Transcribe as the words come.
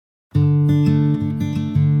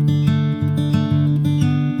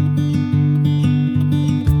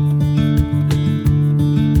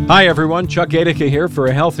Hi, everyone. Chuck Gaedeke here for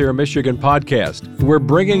a Healthier Michigan podcast. We're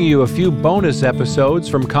bringing you a few bonus episodes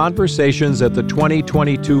from conversations at the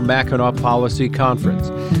 2022 Mackinac Policy Conference.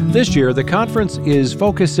 This year, the conference is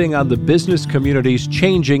focusing on the business community's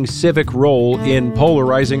changing civic role in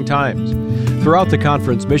polarizing times. Throughout the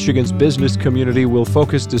conference, Michigan's business community will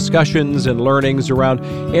focus discussions and learnings around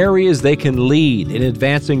areas they can lead in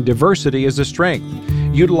advancing diversity as a strength,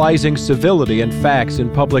 utilizing civility and facts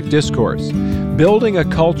in public discourse, building a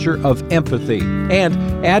culture of empathy,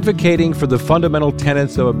 and advocating for the fundamental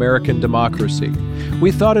tenets of American democracy.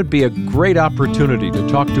 We thought it'd be a great opportunity to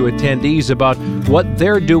talk to attendees about what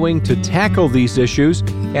they're doing to tackle these issues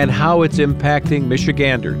and how it's impacting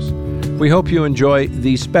Michiganders. We hope you enjoy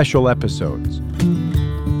these special episodes.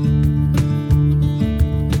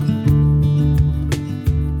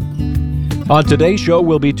 On today's show,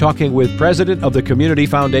 we'll be talking with President of the Community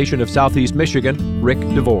Foundation of Southeast Michigan, Rick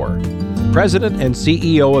DeVore, President and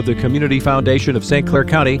CEO of the Community Foundation of St. Clair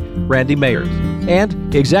County, Randy Mayers,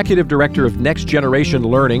 and Executive Director of Next Generation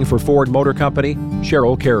Learning for Ford Motor Company,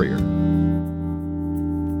 Cheryl Carrier.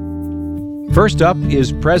 First up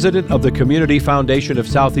is President of the Community Foundation of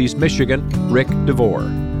Southeast Michigan, Rick DeVore.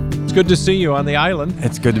 It's good to see you on the island.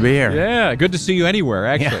 It's good to be here. Yeah, good to see you anywhere,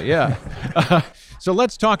 actually, yeah. So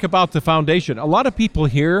let's talk about the foundation. A lot of people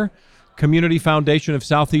hear Community Foundation of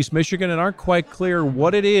Southeast Michigan and aren't quite clear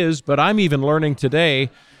what it is, but I'm even learning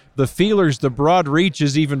today the feelers, the broad reach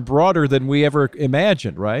is even broader than we ever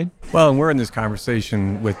imagined, right? Well, and we're in this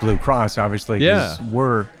conversation with Blue Cross, obviously, because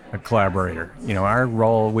we're a collaborator. You know, our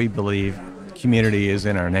role, we believe, community is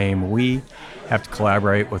in our name. We have to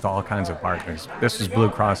collaborate with all kinds of partners. This is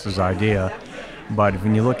Blue Cross's idea, but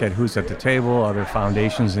when you look at who's at the table, other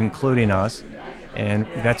foundations, including us, and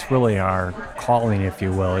that's really our calling, if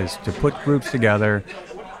you will, is to put groups together,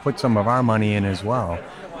 put some of our money in as well,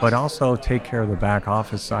 but also take care of the back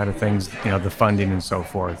office side of things, you know, the funding and so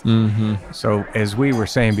forth. Mm-hmm. So as we were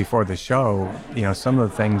saying before the show, you know, some of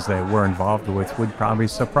the things that we're involved with would probably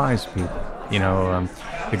surprise people. You know,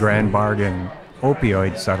 the Grand Bargain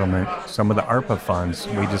opioid settlement, some of the ARPA funds,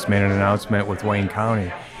 we just made an announcement with Wayne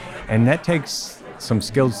County. And that takes some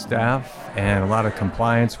skilled staff and a lot of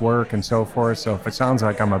compliance work and so forth. So if it sounds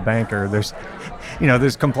like I'm a banker, there's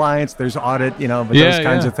compliance, there's audit, but those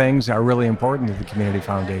kinds of things are really important to the Community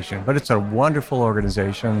Foundation. But it's a wonderful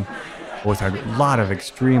organization with a lot of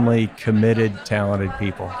extremely committed, talented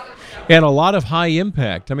people. And a lot of high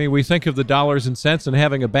impact. I mean, we think of the dollars and cents and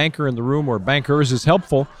having a banker in the room or bankers is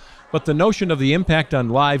helpful, but the notion of the impact on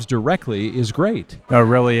lives directly is great. It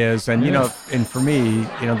really is. And, and for me,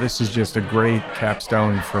 this is just a great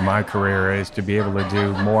capstone for my career, is to be able to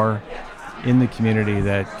do more in the community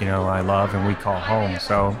that, I love and we call home.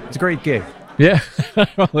 So it's a great gig. Yeah,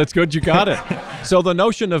 well, that's good. You got it. So the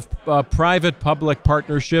notion of private-public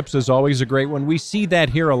partnerships is always a great one. We see that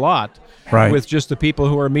here a lot. Right. With just the people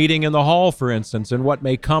who are meeting in the hall, for instance, and what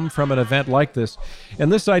may come from an event like this. And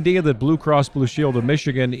this idea that Blue Cross Blue Shield of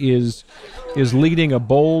Michigan is leading a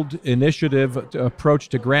bold initiative approach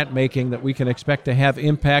to grant making that we can expect to have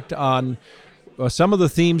impact on some of the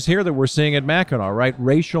themes here that we're seeing at Mackinac, right?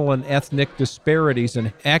 Racial and ethnic disparities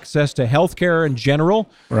and access to health care in general,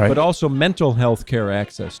 right, but also mental health care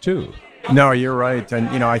access too. No, you're right.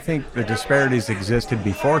 And, I think the disparities existed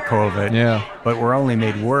before COVID, but were only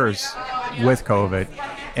made worse with COVID.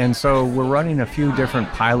 And so we're running a few different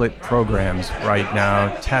pilot programs right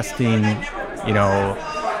now, testing,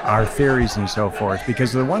 our theories and so forth.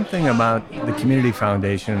 Because the one thing about the Community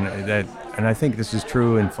Foundation that, and I think this is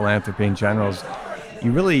true in philanthropy in general, is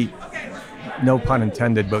you really, no pun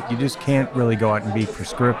intended, but you just can't really go out and be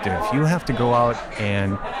prescriptive. You have to go out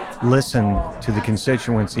and listen to the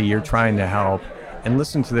constituency you're trying to help and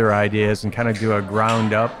listen to their ideas and kind of do a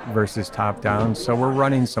ground up versus top down. So we're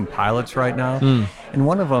running some pilots right now. And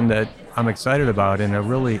one of them that I'm excited about, and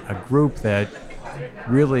a group that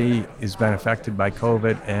really has been affected by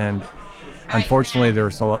COVID, and unfortunately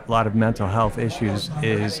there's a lot of mental health issues,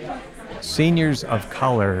 is seniors of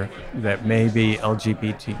color that may be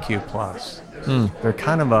LGBTQ+. They're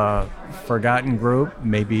kind of a forgotten group.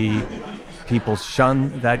 Maybe people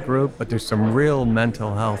shun that group, but there's some real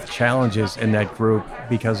mental health challenges in that group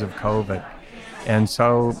because of COVID. And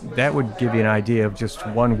so that would give you an idea of just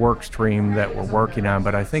one work stream that we're working on.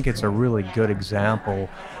 But I think it's a really good example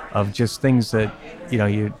of just things that,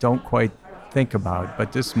 you don't quite think about.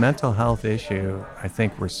 But this mental health issue, I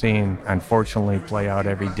think we're seeing, unfortunately, play out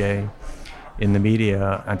every day in the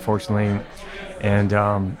media, unfortunately. And,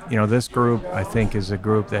 this group, I think, is a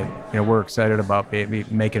group that, we're excited about maybe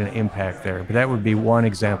making an impact there. But that would be one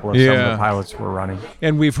example of some of the pilots we're running.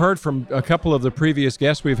 And we've heard from a couple of the previous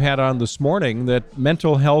guests we've had on this morning that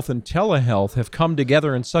mental health and telehealth have come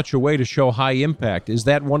together in such a way to show high impact. Is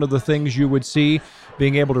that one of the things you would see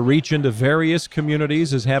being able to reach into various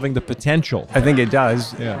communities as having the potential? I think it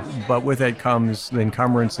does. Yeah. But with it comes the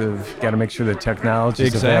encumbrance of got to make sure the technology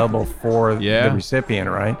is available for the recipient,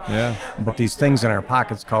 right? Yeah. But these things in our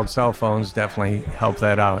pockets called cell phones definitely help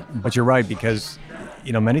that out. But you're right, because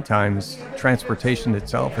many times transportation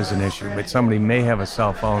itself is an issue, but somebody may have a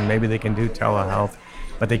cell phone, maybe they can do telehealth,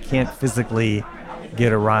 but they can't physically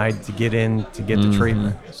get a ride to get in to get the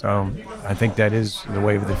treatment. So I think that is the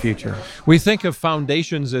way of the future. We think of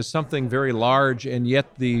foundations as something very large, and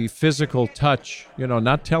yet the physical touch,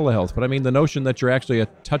 not telehealth, but I mean the notion that you're actually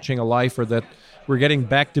touching a life, or that we're getting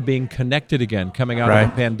back to being connected again coming out of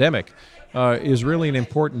the pandemic, is really an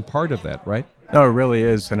important part of that, right? No, it really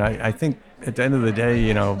is. And I think at the end of the day,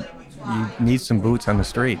 you need some boots on the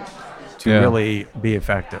street to really be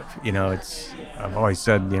effective. I've always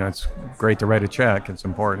said, it's great to write a check. It's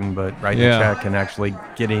important, but writing a check and actually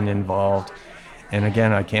getting involved. And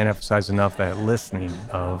again, I can't emphasize enough that listening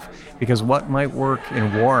because what might work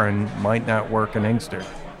in Warren might not work in Inkster.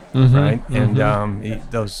 Right? And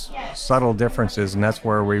those subtle differences, and that's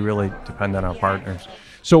where we really depend on our partners.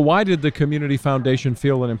 So why did the Community Foundation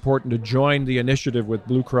feel it important to join the initiative with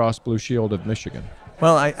Blue Cross Blue Shield of Michigan?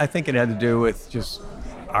 Well, I think it had to do with just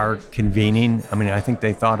our convening. I mean, I think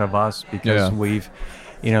they thought of us because we've,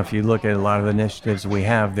 if you look at a lot of the initiatives we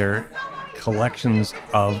have, they're collections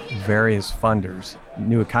of various funders.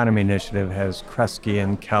 New Economy Initiative has Kresge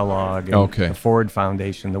and Kellogg, and the Ford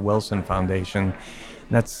Foundation, the Wilson Foundation.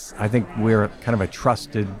 I think we're kind of a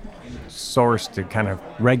trusted source to kind of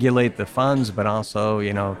regulate the funds, but also,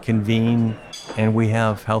 convene. And we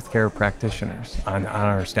have healthcare practitioners on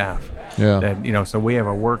our staff. That, so we have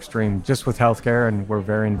a work stream just with healthcare, and we're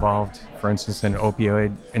very involved, for instance, in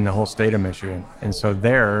opioid in the whole state of Michigan. And so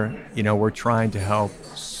there, we're trying to help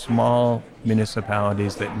small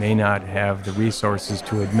municipalities that may not have the resources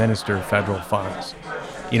to administer federal funds.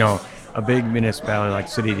 A big municipality like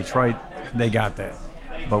City of Detroit, they got that.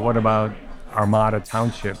 But what about Armada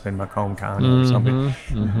Township in Macomb County or something?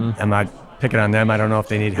 I'm not picking on them. I don't know if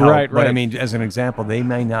they need help. Right. But I mean, as an example, they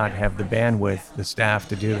may not have the bandwidth, the staff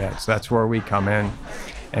to do that. So that's where we come in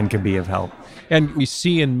and can be of help. And we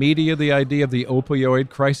see in media the idea of the opioid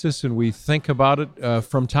crisis, and we think about it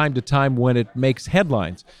from time to time when it makes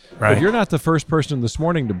headlines. Right. But you're not the first person this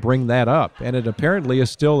morning to bring that up, and it apparently is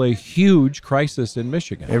still a huge crisis in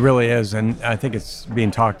Michigan. It really is, and I think it's being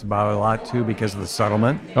talked about a lot, too, because of the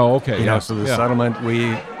settlement. Oh, okay. So the settlement,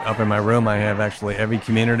 up in my room, I have actually every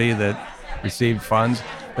community that received funds.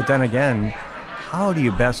 But then again, how do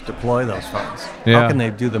you best deploy those funds? How can they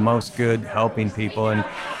do the most good helping people? And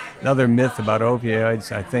another myth about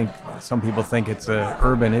opioids, I think some people think it's an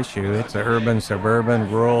urban issue. It's an urban,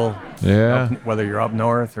 suburban, rural, whether you're up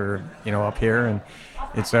north or, up here, and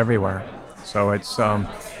it's everywhere. So it's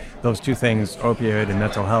those two things, opioid and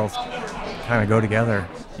mental health, kind of go together,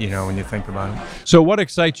 when you think about it. So what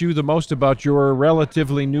excites you the most about your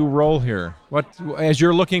relatively new role here? What, as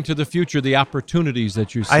you're looking to the future, the opportunities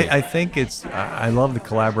that you see? I think I love the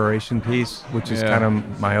collaboration piece, which is kind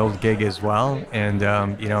of my old gig as well. And,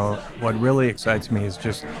 what really excites me is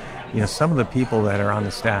just, some of the people that are on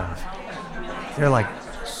the staff, they're like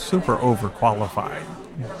super overqualified,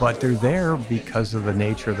 but they're there because of the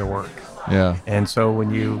nature of the work. Yeah. And so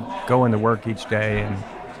when you go into work each day and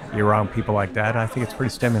you're around people like that, I think it's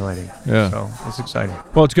pretty stimulating. Yeah. So it's exciting.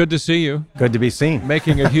 Well, it's good to see you. Good to be seen.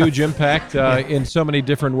 Making a huge impact in so many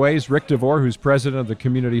different ways. Rick DeVore, who's president of the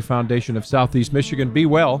Community Foundation of Southeast Michigan. Be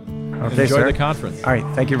well. Okay, enjoy sir. the conference. All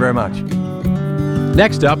right. Thank you very much.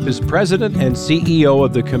 Next up is President and CEO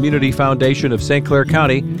of the Community Foundation of St. Clair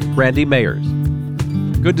County, Randy Mayers.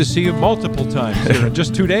 Good to see you multiple times here in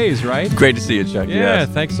just 2 days, right? Great to see you, Chuck. Yeah,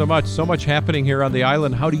 thanks so much. So much happening here on the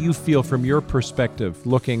island. How do you feel from your perspective,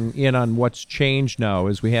 looking in on what's changed now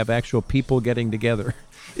as we have actual people getting together?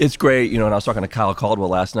 It's great, and I was talking to Kyle Caldwell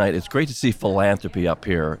last night. It's great to see philanthropy up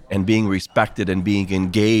here and being respected and being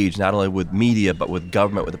engaged, not only with media, but with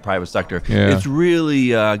government, with the private sector. Yeah. It's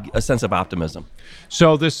really a sense of optimism.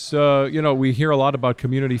 So this, we hear a lot about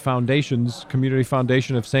community foundations. Community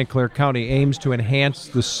Foundation of St. Clair County aims to enhance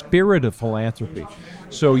the spirit of philanthropy.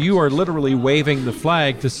 So you are literally waving the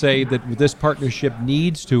flag to say that this partnership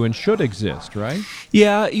needs to and should exist, right?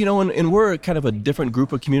 Yeah, and we're kind of a different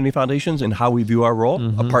group of community foundations in how we view our role.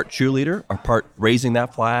 A part cheerleader, a part raising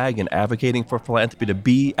that flag and advocating for philanthropy to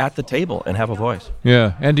be at the table and have a voice.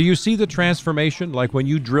 Yeah, and do you see the transformation? Like when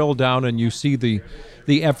you drill down and you see the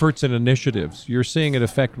efforts and initiatives, you're seeing it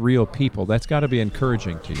affect real people. That's got to be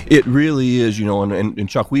encouraging to you. It really is, and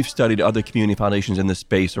Chuck, we've studied other community foundations in this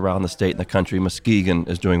space around the state and the country. Muskegon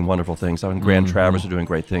is doing wonderful things. Out in Grand Traverse are doing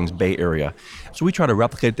great things, Bay Area. So we try to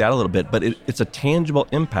replicate that a little bit, but it's a tangible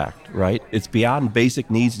impact, right? It's beyond basic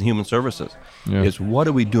needs and human services. Yeah. It's what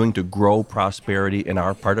are we doing to grow prosperity in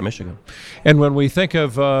our part of Michigan? And when we think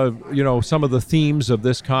of, some of the themes of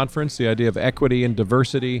this conference, the idea of equity and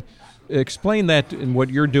diversity, explain that in what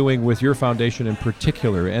you're doing with your foundation in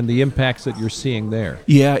particular and the impacts that you're seeing there.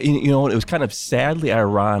 Yeah, it was kind of sadly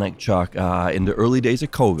ironic, Chuck. In the early days of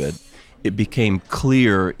COVID, it became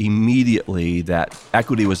clear immediately that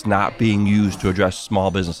equity was not being used to address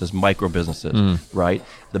small businesses, micro businesses, right?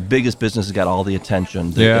 The biggest businesses got all the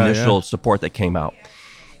attention, the initial support that came out.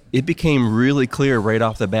 It became really clear right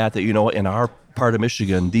off the bat that, in our part of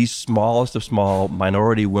Michigan, these smallest of small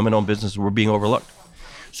minority women-owned businesses were being overlooked.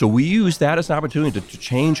 So we use that as an opportunity to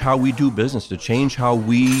change how we do business, to change how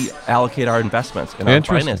we allocate our investments and our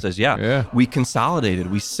finances. Yeah. We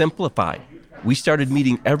consolidated, we simplified. We started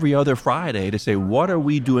meeting every other Friday to say, what are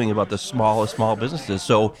we doing about the smallest small businesses?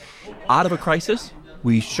 So out of a crisis,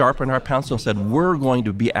 we sharpened our pencil and said, we're going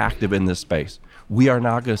to be active in this space. We are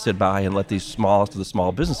not going to sit by and let these smallest of the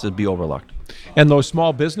small businesses be overlooked. And those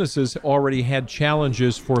small businesses already had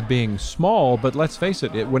challenges for being small, but let's face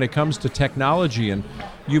it, when it comes to technology, and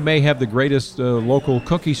you may have the greatest local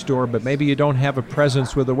cookie store, but maybe you don't have a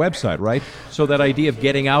presence with a website, right? So that idea of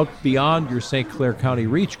getting out beyond your St. Clair County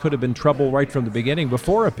reach could have been trouble right from the beginning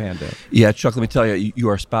before a pandemic. Yeah, Chuck, let me tell you, you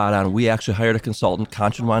are spot on. We actually hired a consultant,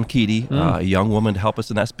 Kanchan Wankiti, a young woman to help us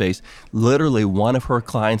in that space. Literally, one of her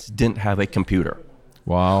clients didn't have a computer.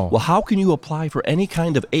 Wow. Well, how can you apply for any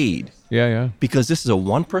kind of aid? Yeah. Because this is a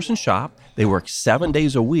one-person shop. They work 7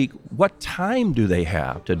 days a week. What time do they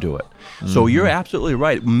have to do it? So you're absolutely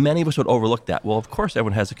right. Many of us would overlook that. Well, of course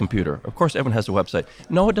everyone has a computer. Of course everyone has a website.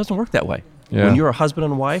 No, it doesn't work that way. Yeah. When you're a husband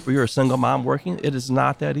and wife or you're a single mom working, it is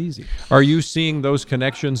not that easy. Are you seeing those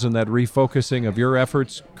connections and that refocusing of your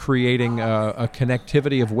efforts creating a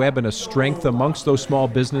connectivity of web and a strength amongst those small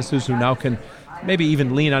businesses who now can maybe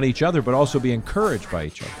even lean on each other, but also be encouraged by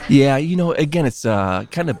each other? Yeah, again, it's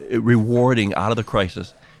kind of rewarding out of the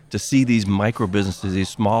crisis to see these micro businesses, these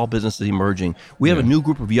small businesses emerging. We have a new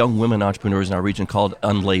group of young women entrepreneurs in our region called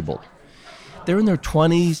Unlabeled. They're in their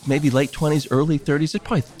 20s, maybe late 20s, early 30s. There's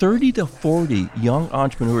probably 30 to 40 young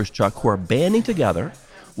entrepreneurs, Chuck, who are banding together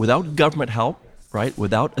without government help, right,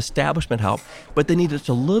 without establishment help, but they need just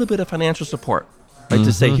a little bit of financial support. Right,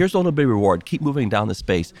 to say, here's a little bit of reward, keep moving down the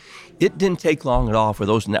space. It didn't take long at all for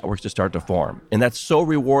those networks to start to form. And that's so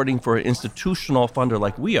rewarding for an institutional funder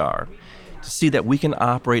like we are to see that we can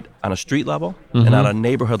operate on a street level and on a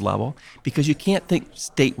neighborhood level, because you can't think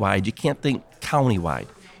statewide, you can't think countywide.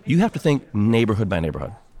 You have to think neighborhood by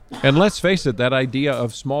neighborhood. And let's face it, that idea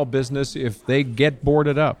of small business, if they get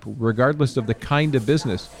boarded up, regardless of the kind of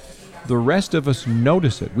business, the rest of us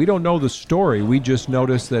notice it. We don't know the story. We just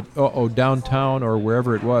notice that, downtown or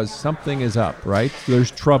wherever it was, something is up, right? There's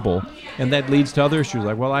trouble. And that leads to other issues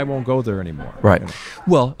like, well, I won't go there anymore. Right.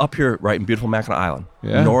 Well, up here, right, in beautiful Mackinac Island,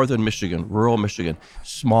 northern Michigan, rural Michigan,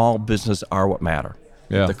 small businesses are what matter.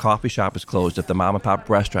 Yeah. If the coffee shop is closed, if the mom and pop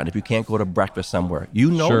restaurant, if you can't go to breakfast somewhere, you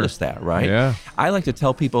notice that, right? Yeah. I like to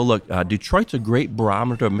tell people, look, Detroit's a great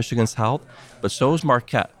barometer of Michigan's health, but so is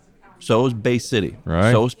Marquette. So is Bay City.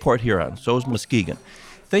 Right. So is Port Huron. So is Muskegon.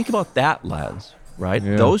 Think about that lens, right?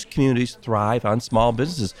 Yeah. Those communities thrive on small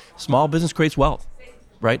businesses. Small business creates wealth,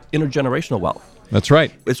 right? Intergenerational wealth. That's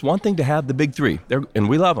right. It's one thing to have the big three, and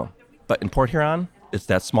we love them. But in Port Huron, it's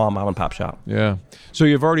that small mom and pop shop. Yeah. So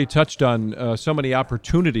you've already touched on so many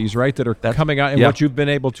opportunities, right, that are coming out and what you've been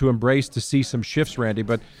able to embrace to see some shifts, Randy.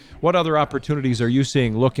 But what other opportunities are you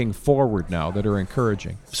seeing looking forward now that are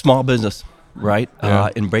encouraging? Small business. Right?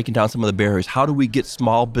 In breaking down some of the barriers. How do we get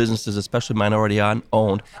small businesses, especially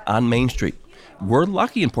minority-owned, on Main Street? We're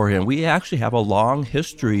lucky in Port Huron. We actually have a long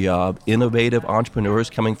history of innovative entrepreneurs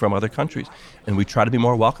coming from other countries, and we try to be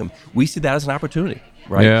more welcome. We see that as an opportunity,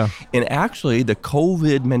 right? Yeah. And actually, the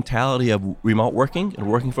COVID mentality of remote working and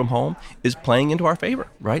working from home is playing into our favor,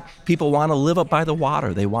 right? People want to live up by the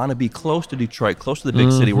water. They want to be close to Detroit, close to the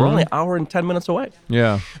big city. We're only an hour and 10 minutes away.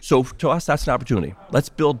 Yeah. So to us, that's an opportunity. Let's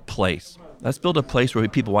build place. Let's build a place where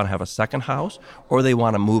people want to have a second house, or they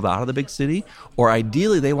want to move out of the big city, or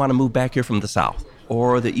ideally they want to move back here from the south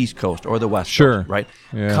or the East Coast or the West Coast, right?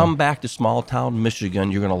 Yeah. Come back to small town Michigan.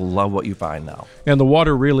 You're going to love what you find now. And the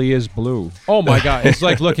water really is blue. Oh, my God. It's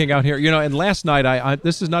like looking out here. And last night, I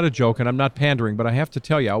this is not a joke, and I'm not pandering, but I have to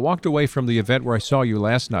tell you, I walked away from the event where I saw you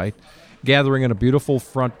last night, gathering in a beautiful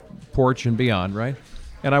front porch and beyond, right?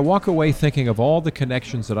 And I walk away thinking of all the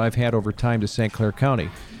connections that I've had over time to St. Clair County.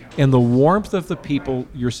 And the warmth of the people,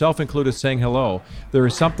 yourself included, saying hello, there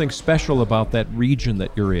is something special about that region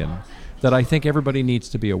that you're in that I think everybody needs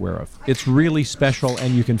to be aware of. It's really special,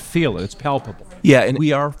 and you can feel it. It's palpable. Yeah, and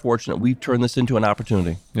we are fortunate. We've turned this into an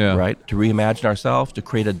opportunity, right, to reimagine ourselves, to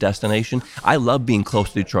create a destination. I love being close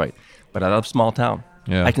to Detroit, but I love small town.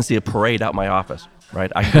 Yeah. I can see a parade out my office,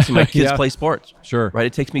 right? I can go see my kids play sports. Sure. Right?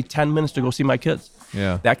 It takes me 10 minutes to go see my kids.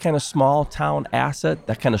 Yeah. That kind of small town asset,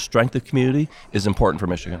 that kind of strength of community is important for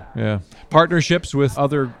Michigan. Yeah. Partnerships with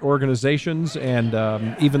other organizations and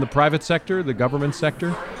even the private sector, the government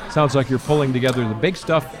sector. Sounds like you're pulling together the big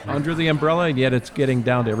stuff under the umbrella, and yet it's getting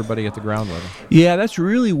down to everybody at the ground level. Yeah, that's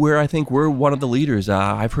really where I think we're one of the leaders.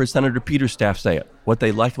 I've heard Senator Peter's staff say it. What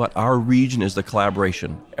they like about our region is the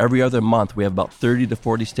collaboration. Every other month, we have about 30 to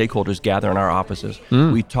 40 stakeholders gather in our offices.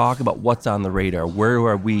 We talk about what's on the radar. Where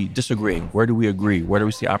are we disagreeing? Where do we agree? Where do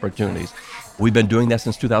we see opportunities? We've been doing that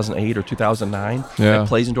since 2008 or 2009. Yeah. That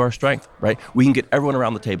plays into our strength, right? We can get everyone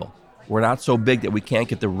around the table. We're not so big that we can't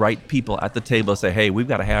get the right people at the table and say, hey, we've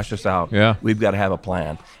got to hash this out. Yeah. We've got to have a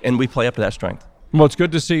plan. And we play up to that strength. Well, it's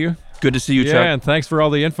good to see you. Good to see you, Chuck. Yeah, and thanks for all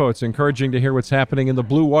the info. It's encouraging to hear what's happening in the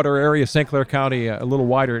Blue Water area, St. Clair County, a little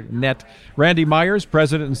wider net. Randy Myers,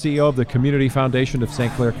 President and CEO of the Community Foundation of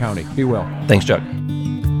St. Clair County. Be well. Thanks, Chuck.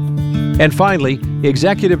 And finally,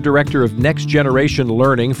 Executive Director of Next Generation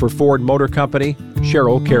Learning for Ford Motor Company,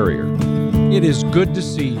 Cheryl Carrier. It is good to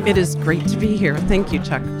see you. It is great to be here. Thank you,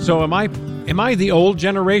 Chuck. So am I the old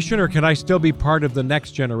generation, or can I still be part of the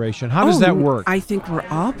next generation? How does that work? I think we're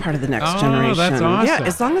all part of the next generation. That's awesome. Yeah,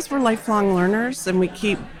 as long as we're lifelong learners and we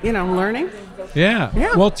keep, learning.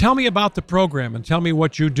 Yeah. Well, tell me about the program and tell me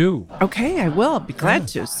what you do. Okay, I will. Be glad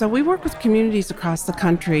to. So we work with communities across the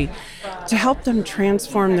country to help them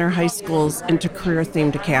transform their high schools into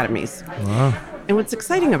career-themed academies. Wow. And what's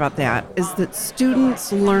exciting about that is that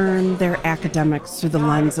students learn their academics through the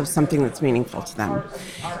lens of something that's meaningful to them.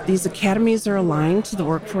 These academies are aligned to the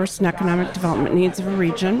workforce and economic development needs of a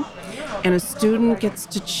region, and a student gets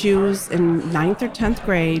to choose in 9th or 10th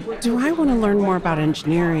grade, do I want to learn more about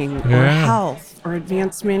engineering or health or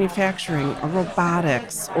advanced manufacturing or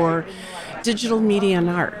robotics or digital media and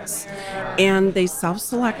arts? And they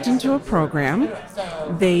self-select into a program.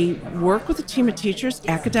 They work with a team of teachers,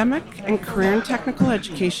 academic and career and technical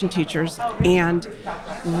education teachers, and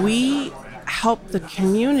we help the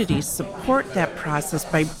community support that process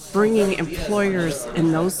by bringing employers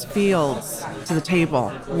in those fields to the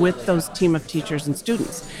table with those team of teachers and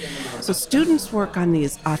students. So students work on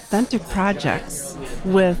these authentic projects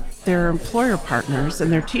with their employer partners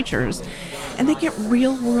and their teachers, and they get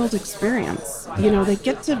real-world experience. They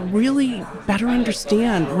get to really better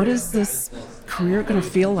understand, what is this career going to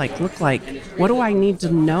feel like, look like? What do I need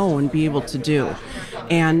to know and be able to do?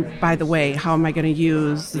 And by the way, how am I going to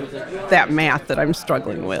use that math that I'm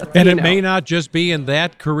struggling with? And it may not just be in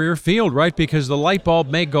that career field, right? Because the light bulb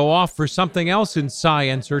may go off for something else in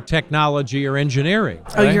science or technology or engineering.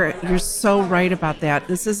 Right? Oh, you're so right about that.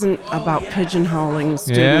 This isn't about pigeonholing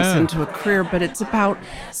students into a career, but it's about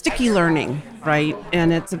sticky learning, right?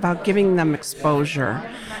 And it's about giving them exposure.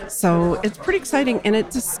 So it's pretty exciting, and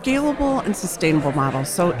it's a scalable and sustainable model.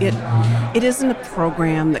 So it isn't a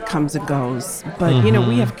program that comes and goes, but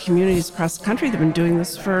we have communities across the country that have been doing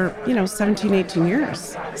this for 17, 18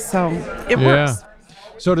 years. So it works.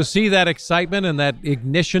 So to see that excitement and that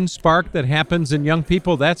ignition spark that happens in young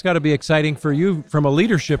people, that's got to be exciting for you from a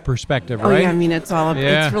leadership perspective, right? Oh yeah, I mean it's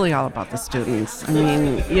really all about the students. I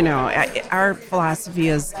mean, our philosophy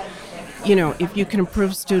is, if you can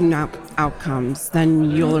improve student outcomes,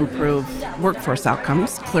 then you'll improve workforce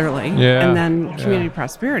outcomes, clearly. Yeah. And then community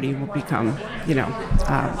prosperity will become,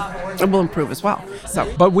 it will improve as well.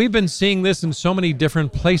 But we've been seeing this in so many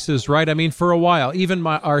different places, right? I mean, for a while, even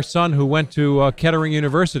our son who went to Kettering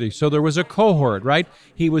University, so there was a cohort, right?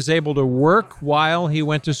 He was able to work while he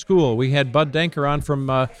went to school. We had Bud Denker on from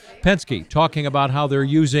Penske talking about how they're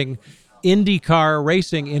using IndyCar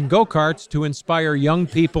racing in go-karts to inspire young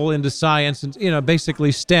people into science and,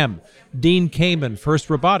 basically STEM. Dean Kamen,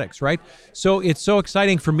 FIRST Robotics, right? So it's so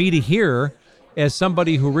exciting for me to hear, as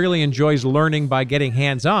somebody who really enjoys learning by getting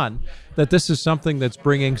hands-on, that this is something that's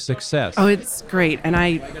bringing success. Oh, it's great. And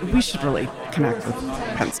we should really connect with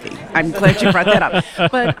Penske. I'm glad you brought that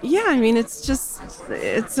up. But yeah, I mean, it's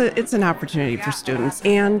an opportunity for students.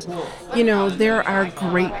 And, there are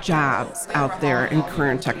great jobs out there in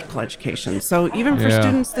career and technical education. So even for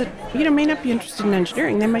students that, may not be interested in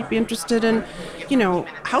engineering, they might be interested in,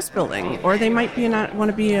 house building, or they might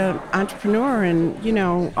want to be an entrepreneur and,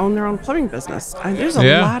 own their own plumbing business. And there's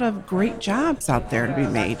a lot of great jobs out there to be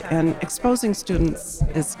made, and exposing students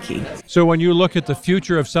is key. So when you look at the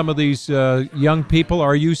future of some of these young people,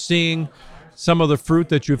 are you seeing some of the fruit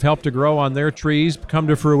that you've helped to grow on their trees come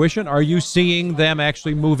to fruition? Are you seeing them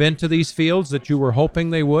actually move into these fields that you were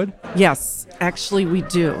hoping they would? Yes, actually we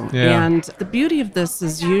do. Yeah. And the beauty of this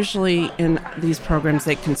is usually in these programs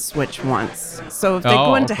they can switch once. So if they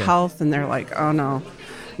go into health and they're like, oh no,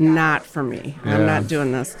 not for me, I'm not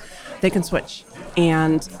doing this, they can switch.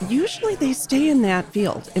 And usually they stay in that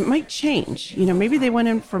field. It might change. Maybe they went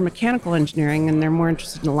in for mechanical engineering and they're more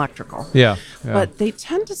interested in electrical. Yeah. But they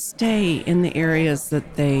tend to stay in the areas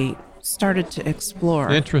that they started to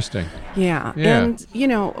explore. Interesting. Yeah. And,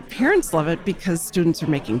 parents love it because students are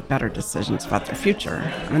making better decisions about their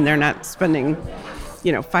future. And they're not spending,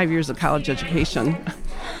 5 years of college education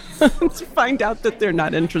to find out that they're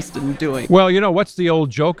not interested in doing. Well, what's the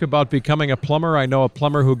old joke about becoming a plumber? I know a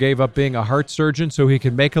plumber who gave up being a heart surgeon so he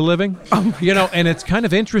could make a living. And it's kind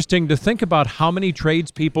of interesting to think about how many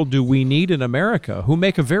tradespeople do we need in America who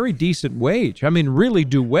make a very decent wage. I mean, really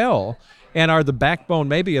do well and are the backbone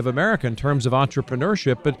maybe of America in terms of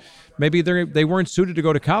entrepreneurship, but maybe they weren't suited to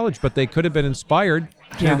go to college, but they could have been inspired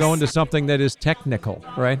to go into something that is technical,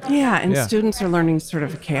 right? Yeah, and students are learning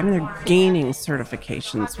certification. They're gaining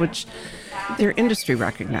certifications, which they're industry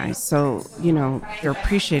recognized. So, they're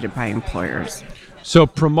appreciated by employers. So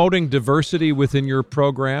promoting diversity within your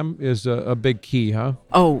program is a big key, huh?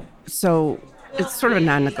 Oh, so it's sort of a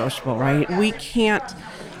non-negotiable, right? We can't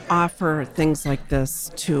offer things like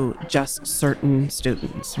this to just certain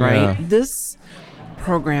students, right? This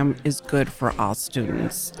program is good for all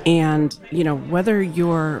students. And, whether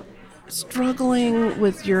you're struggling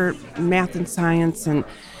with your math and science, and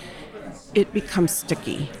it becomes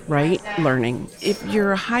sticky, right? Learning. If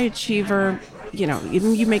you're a high achiever,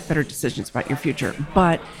 you make better decisions about your future.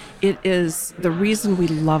 But it is the reason we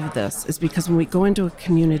love this is because when we go into a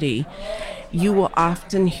community, you will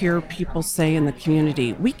often hear people say in the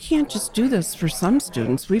community, we can't just do this for some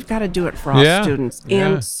students. We've got to do it for all students.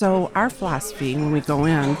 And so our philosophy when we go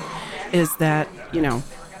in is that,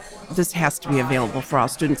 this has to be available for all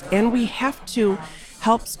students. And we have to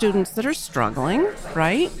help students that are struggling,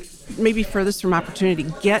 right? Maybe furthest from opportunity,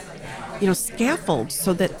 get scaffold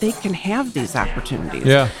so that they can have these opportunities.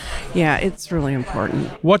 Yeah, it's really important.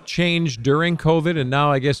 What changed during COVID? And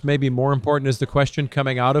now I guess maybe more important is the question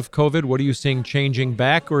coming out of COVID. What are you seeing changing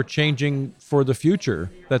back or changing for the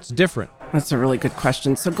future that's different? That's a really good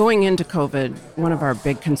question. So going into COVID, one of our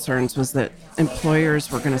big concerns was that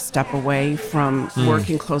employers were going to step away from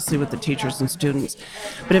working closely with the teachers and students.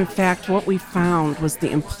 But in fact, what we found was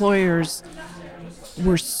the employers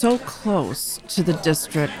were so close to the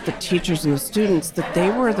district, the teachers and the students, that they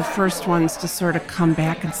were the first ones to sort of come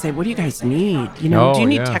back and say, what do you guys need? Do you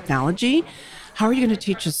need technology? How are you going to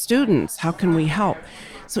teach the students? How can we help?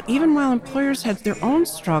 So even while employers had their own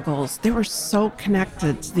struggles, they were so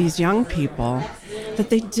connected to these young people that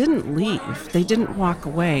they didn't leave. They didn't walk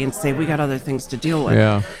away and say, we got other things to deal with.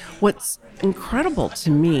 Yeah. What's incredible to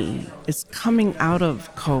me is coming out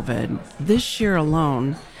of COVID, this year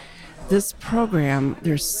alone, this program,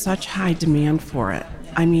 there's such high demand for it.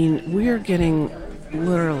 I mean, we are getting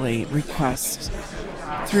literally requests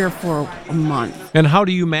 3 or 4 a month. And how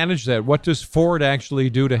do you manage that? What does Ford actually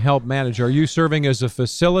do to help manage? Are you serving as a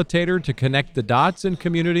facilitator to connect the dots in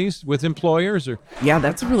communities with employers? Or? Yeah,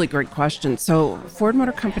 that's a really great question. So Ford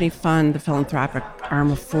Motor Company Fund, the philanthropic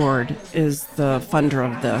arm of Ford, is the funder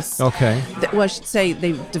of this. Okay. Well, I should say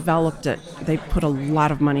they've developed it. They put a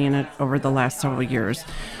lot of money in it over the last several years.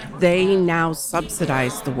 They now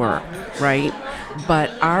subsidize the work, right?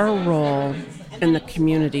 But our role in the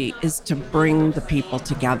community is to bring the people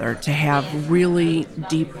together, to have really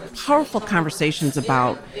deep, powerful conversations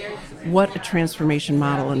about what a transformation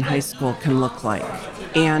model in high school can look like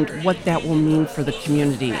and what that will mean for the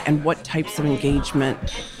community and what types of engagement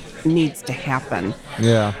needs to happen.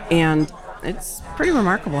 Yeah. And it's pretty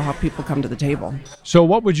remarkable how people come to the table. So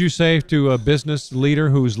what would you say to a business leader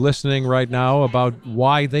who's listening right now about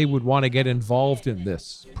why they would want to get involved in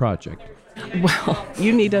this project? Well,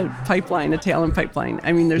 you need a pipeline, a talent pipeline.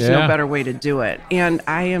 I mean, there's no better way to do it. And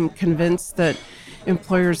I am convinced that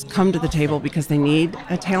employers come to the table because they need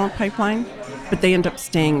a talent pipeline. but they end up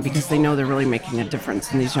staying because they know they're really making a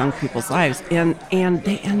difference in these young people's lives. And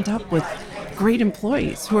they end up with great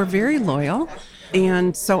employees who are very loyal.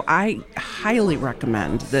 And so I highly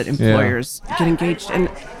recommend that employers get engaged. And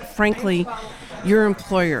frankly, your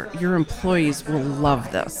employees will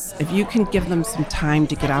love this. If you can give them some time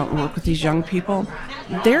to get out and work with these young people,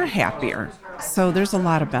 they're happier. So there's a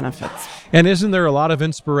lot of benefits. And isn't there a lot of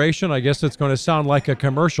inspiration? I guess it's going to sound like a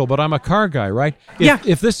commercial, but I'm a car guy, right?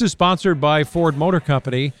 If this is sponsored by Ford Motor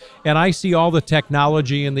Company and I see all the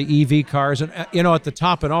technology in the EV cars and, at the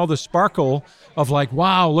top and all the sparkle of like,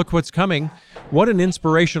 wow, look what's coming. What an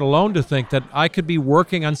inspiration alone to think that I could be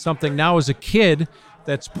working on something now as a kid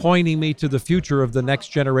that's pointing me to the future of the next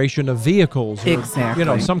generation of vehicles. Or,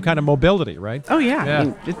 exactly. Some kind of mobility, right? Oh, yeah. I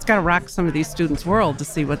mean, it's got to rock some of these students' world to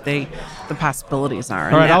see what the possibilities are.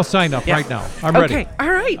 All right, I'll sign up right now. I'm ready. Okay, all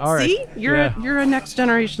right. See? You're a next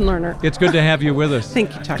generation learner. It's good to have you with us.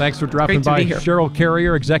 Thank you, Chuck. Thanks for dropping by. Cheryl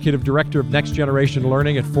Carrier, Executive Director of Next Generation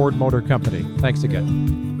Learning at Ford Motor Company. Thanks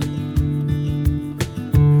again.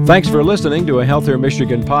 Thanks for listening to a Healthier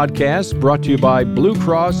Michigan podcast brought to you by Blue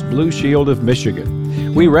Cross Blue Shield of Michigan.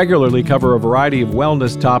 We regularly cover a variety of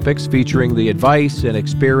wellness topics featuring the advice and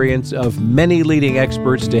experience of many leading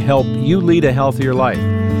experts to help you lead a healthier life.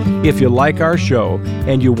 If you like our show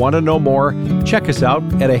and you want to know more, check us out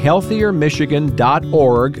at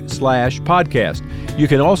ahealthiermichigan.org/podcast. You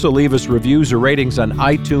can also leave us reviews or ratings on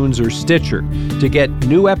iTunes or Stitcher. To get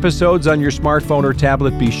new episodes on your smartphone or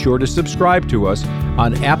tablet, be sure to subscribe to us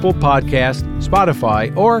on Apple Podcasts,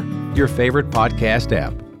 Spotify, or your favorite podcast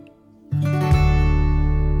app.